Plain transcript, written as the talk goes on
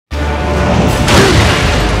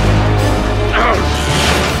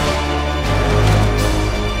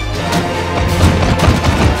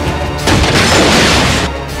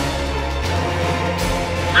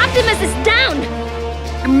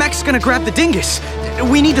gonna grab the dingus?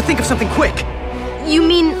 We need to think of something quick. You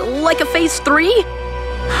mean like a phase 3?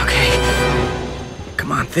 Okay.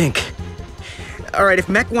 Come on, think. All right, if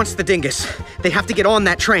MECH wants the dingus, they have to get on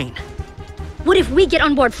that train. What if we get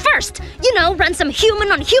on board first? You know, run some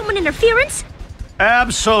human-on-human interference?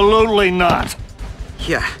 Absolutely not.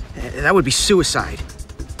 Yeah, that would be suicide.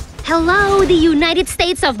 Hello, the United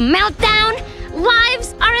States of Meltdown?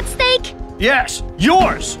 Lives are at stake? Yes,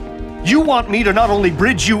 yours. You want me to not only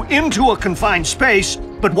bridge you into a confined space,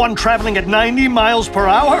 but one traveling at 90 miles per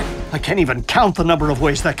hour? I can't even count the number of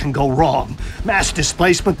ways that can go wrong. Mass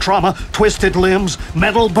displacement trauma, twisted limbs,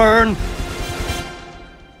 metal burn.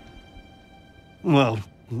 Well,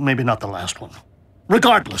 maybe not the last one.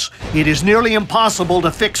 Regardless, it is nearly impossible to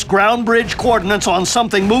fix ground bridge coordinates on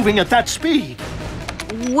something moving at that speed.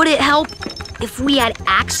 Would it help if we had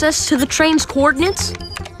access to the train's coordinates?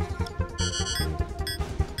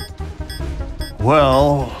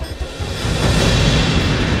 Well...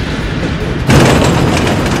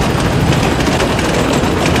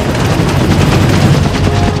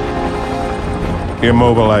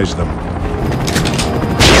 Immobilize them.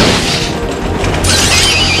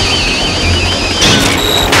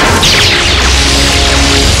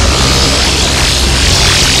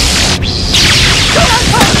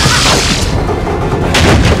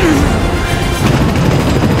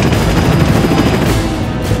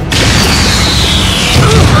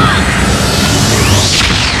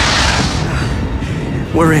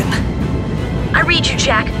 We're in. I read you,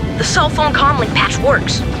 Jack. The cell phone comlink patch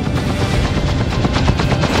works.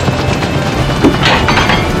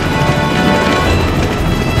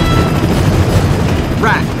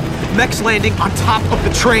 Rat, MECH's landing on top of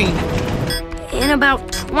the train. In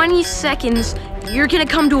about 20 seconds, you're gonna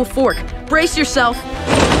come to a fork. Brace yourself.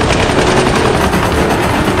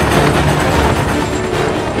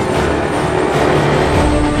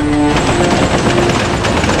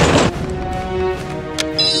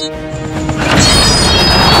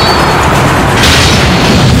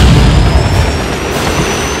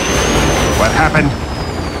 What happened?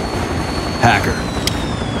 Hacker.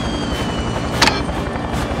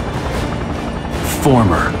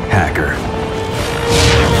 Former hacker.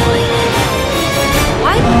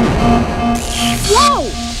 What? Whoa!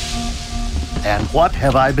 And what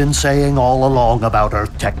have I been saying all along about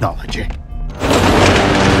Earth technology?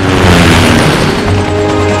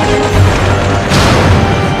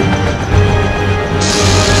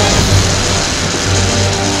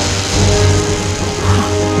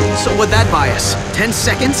 So what'd that buy us? 10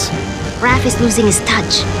 seconds? Raph is losing his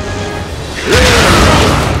touch.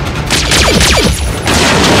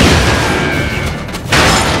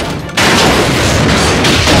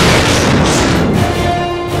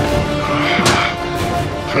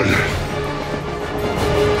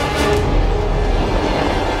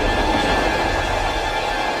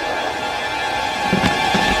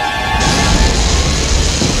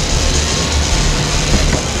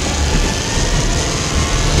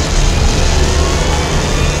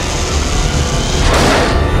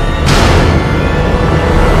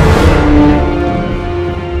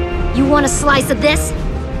 Want a slice of this?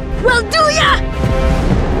 Well, do ya?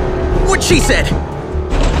 What she said!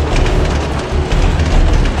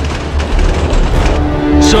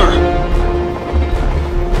 Sir!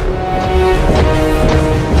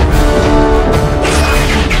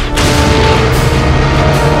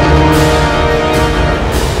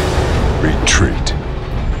 Retreat.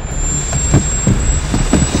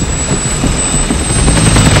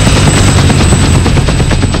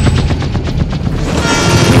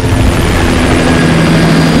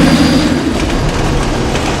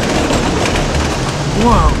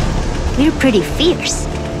 Whoa, you're pretty fierce.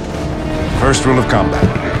 First rule of combat.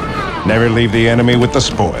 Never leave the enemy with the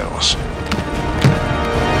spoils.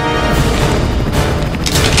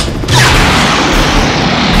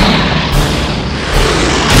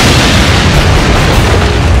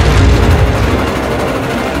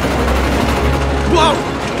 Whoa!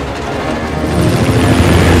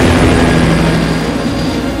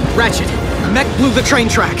 Ratchet, MECH blew the train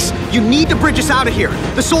tracks. You need to bridge us out of here.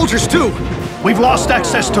 The soldiers, too. We've lost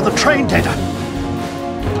access to the train data.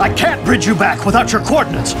 I can't bridge you back without your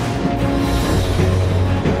coordinates.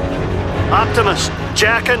 Optimus,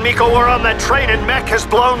 Jack and Miko are on that train and MECH has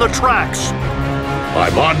blown the tracks.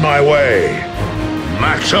 I'm on my way.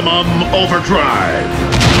 Maximum overdrive.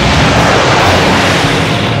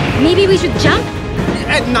 Maybe we should jump?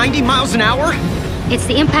 At 90 miles an hour? It's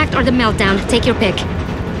the impact or the meltdown. Take your pick.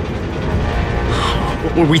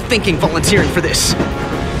 What were we thinking volunteering for this?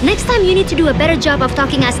 Next time you need to do a better job of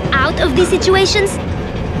talking us out of these situations.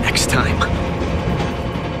 Next time.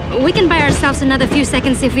 We can buy ourselves another few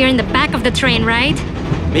seconds if we're in the back of the train, right?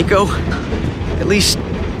 Miko, at least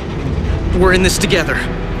we're in this together.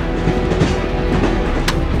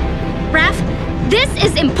 Raph, this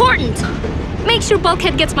is important! Make sure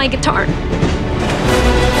Bulkhead gets my guitar.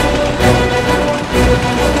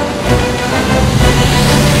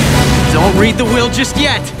 Don't read the will just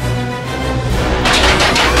yet!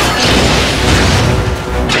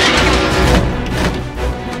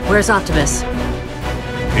 Where's Optimus?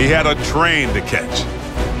 He had a train to catch.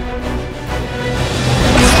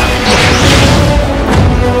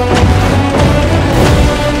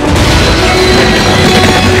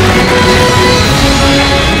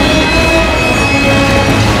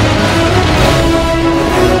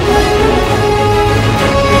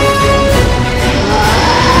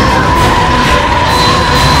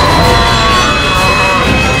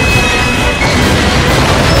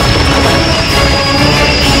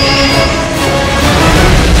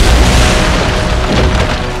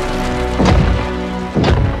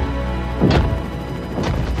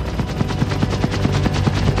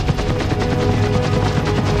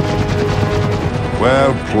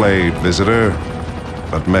 Well played, visitor.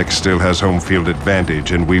 But MECH still has home field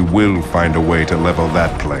advantage, and we will find a way to level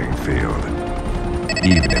that playing field.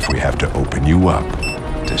 Even if we have to open you up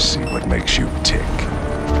to see what makes you tick.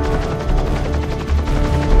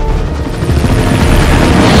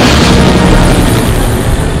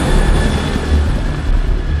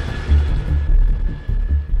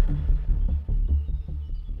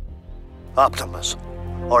 Optimus,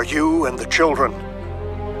 are you and the children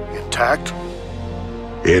intact?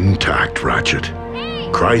 Intact, Ratchet.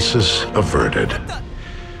 Crisis averted.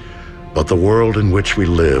 But the world in which we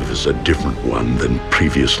live is a different one than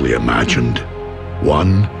previously imagined.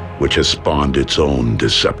 One which has spawned its own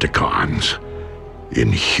Decepticons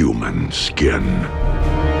in human skin.